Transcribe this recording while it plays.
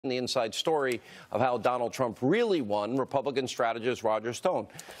the inside story of how Donald Trump really won, Republican strategist Roger Stone.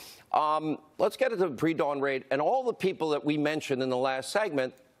 Let's get into the pre-dawn raid and all the people that we mentioned in the last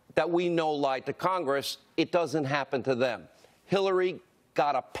segment that we know lied to Congress. It doesn't happen to them. Hillary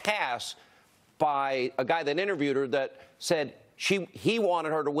got a pass by a guy that interviewed her that said he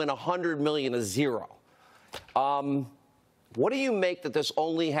wanted her to win $100 million to zero. What do you make that this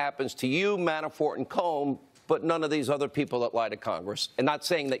only happens to you, Manafort, and Comey, but none of these other people that lie to Congress? And not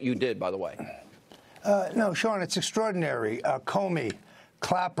saying that you did, by the way. No, Sean, it's extraordinary. Comey,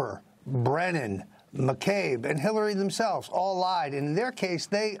 Clapper, Brennan, McCabe, and Hillary themselves all lied. And in their case,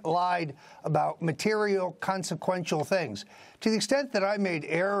 they lied about material, consequential things. To the extent that I made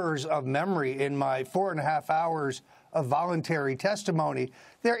errors of memory in my 4.5 hours of voluntary testimony,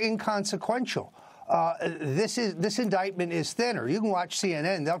 they're inconsequential. This indictment is thinner. You can watch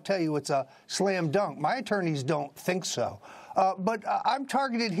CNN. They'll tell you it's a slam dunk. My attorneys don't think so. But I'm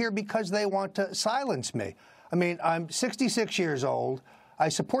targeted here because they want to silence me. I mean, I'm 66 years old. I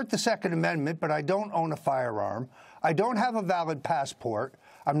support the Second Amendment, but I don't own a firearm. I don't have a valid passport.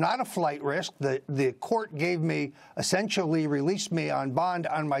 I'm not a flight risk. The court gave me, essentially released me on bond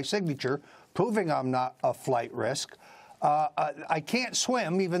on my signature, proving I'm not a flight risk. I can't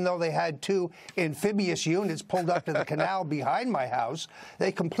swim, even though they had 2 amphibious units pulled up to the canal behind my house.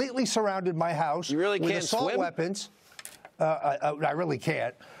 They completely surrounded my house with assault weapons. I really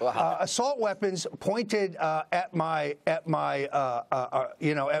can't. Wow. Assault weapons pointed at my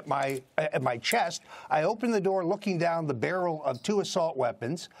chest. I opened the door, looking down the barrel of 2 assault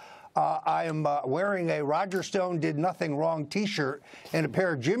weapons. I am wearing a Roger Stone did nothing wrong T-shirt and a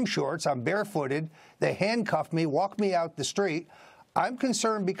pair of gym shorts. I'm barefooted. They handcuffed me, walked me out the street. I'm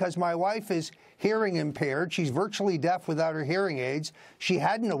concerned because my wife is hearing impaired. She's virtually deaf without her hearing aids. She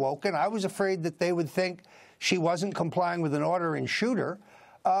hadn't awoken. I was afraid that they would think she wasn't complying with an order and shoot her.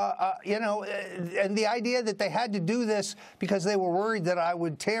 And the idea that they had to do this because they were worried that I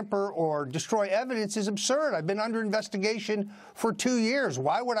would tamper or destroy evidence is absurd. I've been under investigation for 2 years.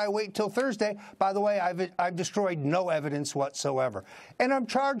 Why would I wait till Thursday? By the way, I've destroyed no evidence whatsoever. And I'm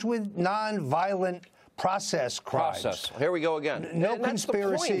charged with nonviolent process crimes. Here we go again. No and conspiracy.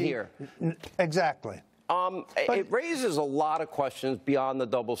 That's the point here. Exactly. It raises a lot of questions beyond the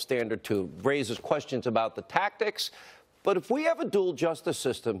double standard, too. It raises questions about the tactics. But if we have a dual justice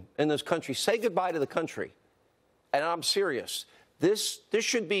system in this country, say goodbye to the country. And I'm serious. This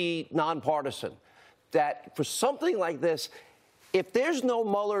should be nonpartisan. That for something like this, if there's no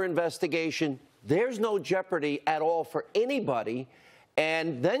Mueller investigation, there's no jeopardy at all for anybody.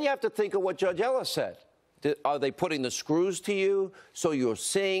 And then you have to think of what Judge Ellis said. Are they putting the screws to you so you'll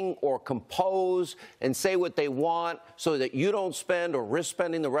sing or compose and say what they want so that you don't spend or risk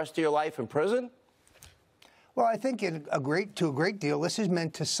spending the rest of your life in prison? Well, I think to a great deal, this is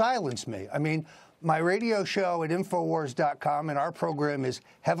meant to silence me. I mean, my radio show at Infowars.com and our program is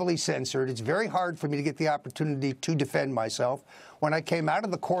heavily censored. It's very hard for me to get the opportunity to defend myself. When I came out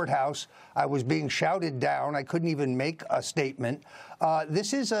of the courthouse, I was being shouted down. I couldn't even make a statement.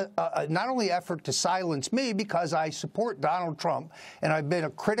 This is not only an effort to silence me because I support Donald Trump, and I've been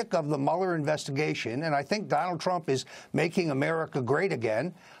a critic of the Mueller investigation, and I think Donald Trump is making America great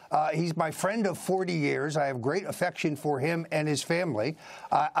again. He's my friend of 40 years. I have great affection for him and his family.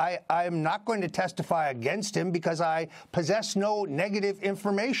 I am not going to testify against him because I possess no negative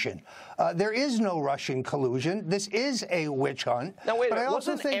information. There is no Russian collusion. This is a witch hunt. Now, wait a minute.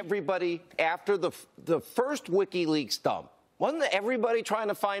 Wasn't everybody, after the first WikiLeaks dump, wasn't everybody trying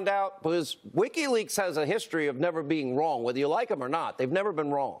to find out? Because WikiLeaks has a history of never being wrong, whether you like them or not. They've never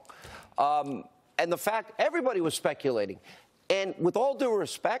been wrong. And the fact everybody was speculating. And with all due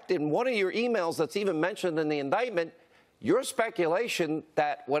respect, in one of your emails that's even mentioned in the indictment, your speculation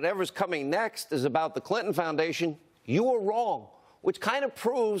that whatever's coming next is about the Clinton Foundation, you were wrong, which kind of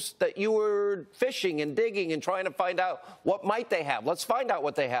proves that you were fishing and digging and trying to find out what might they have. Let's find out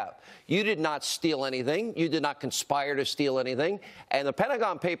what they have. You did not steal anything. You did not conspire to steal anything. And the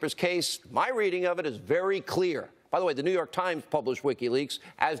Pentagon Papers case, my reading of it is very clear. By the way, the New York Times published WikiLeaks,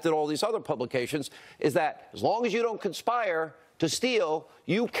 as did all these other publications, is that as long as you don't conspire to steal,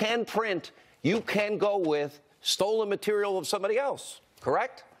 you can print, you can go with stolen material of somebody else,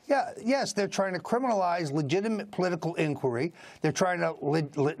 correct? Yeah, yes, they're trying to criminalize legitimate political inquiry. They're trying to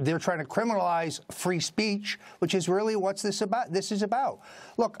criminalize free speech, which is really what this is about.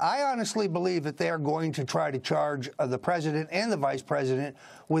 Look, I honestly believe that they are going to try to charge the president and the vice president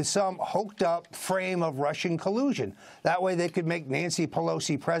with some hoked-up frame of Russian collusion. That way they could make Nancy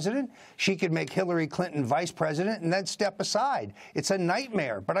Pelosi president, she could make Hillary Clinton vice president, and then step aside. It's a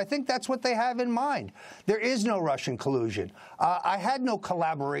nightmare, but I think that's what they have in mind. There is no Russian collusion. I had no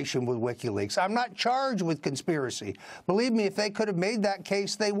collaboration collaboration with WikiLeaks. I'm not charged with conspiracy. Believe me, if they could have made that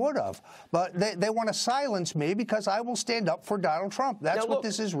case, they would have. But they want to silence me because I will stand up for Donald Trump. That's what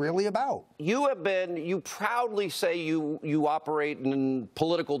this is really about. You proudly say you operate in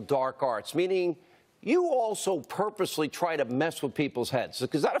political dark arts, meaning you also purposely try to mess with people's heads.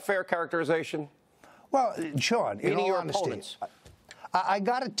 Is that a fair characterization? Well, Sean, in all honesty, I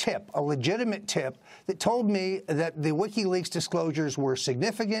got a tip, a legitimate tip, that told me that the WikiLeaks disclosures were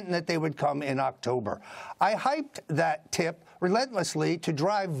significant and that they would come in October. I hyped that tip relentlessly to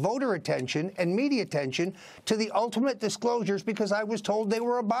drive voter attention and media attention to the ultimate disclosures because I was told they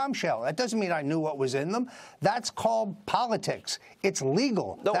were a bombshell. That doesn't mean I knew what was in them. That's called politics. It's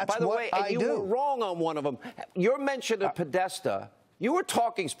legal. No, That's by the way, and you were wrong on one of them. Your mention of Podesta, you were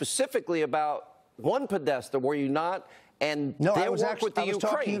talking specifically about one Podesta, were you not? And no, they I was work actually with the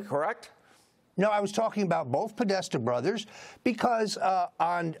Ukraine, correct? No, I was talking about both Podesta brothers because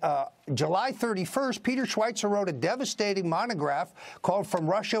on July 31st, Peter Schweitzer wrote a devastating monograph called From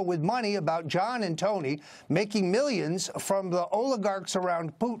Russia with Money about John and Tony making millions from the oligarchs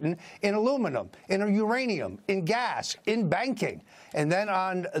around Putin in aluminum, in uranium, in gas, in banking. And then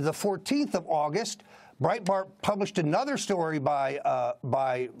on the 14th of August, Breitbart published another story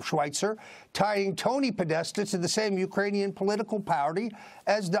by Schweitzer tying Tony Podesta to the same Ukrainian political party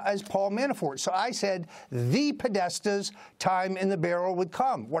as Paul Manafort. So I said the Podesta's time in the barrel would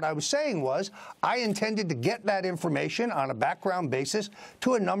come. What I was saying was I intended to get that information on a background basis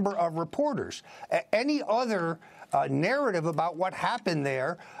to a number of reporters. Any other narrative about what happened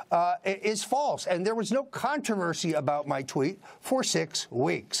there is false. And there was no controversy about my tweet for 6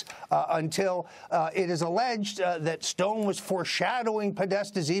 weeks until it is alleged that Stone was foreshadowing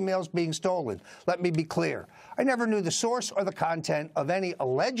Podesta's emails being stolen. Let me be clear. I never knew the source or the content of any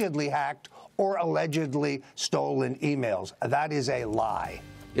allegedly hacked or allegedly stolen emails. That is a lie.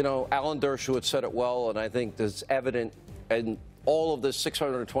 You know, Alan Dershowitz said it well, and I think this evident in all of this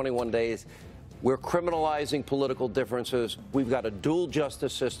 621 days. We're criminalizing political differences. We've got a dual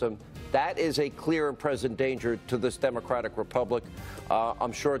justice system. That is a clear and present danger to this democratic republic.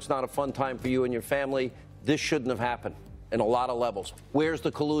 I'm sure it's not a fun time for you and your family. This shouldn't have happened in a lot of levels. Where's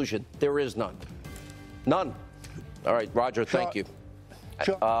the collusion? There is none. None. All right, Roger, thank you.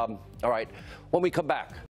 Sure. All right, when we come back.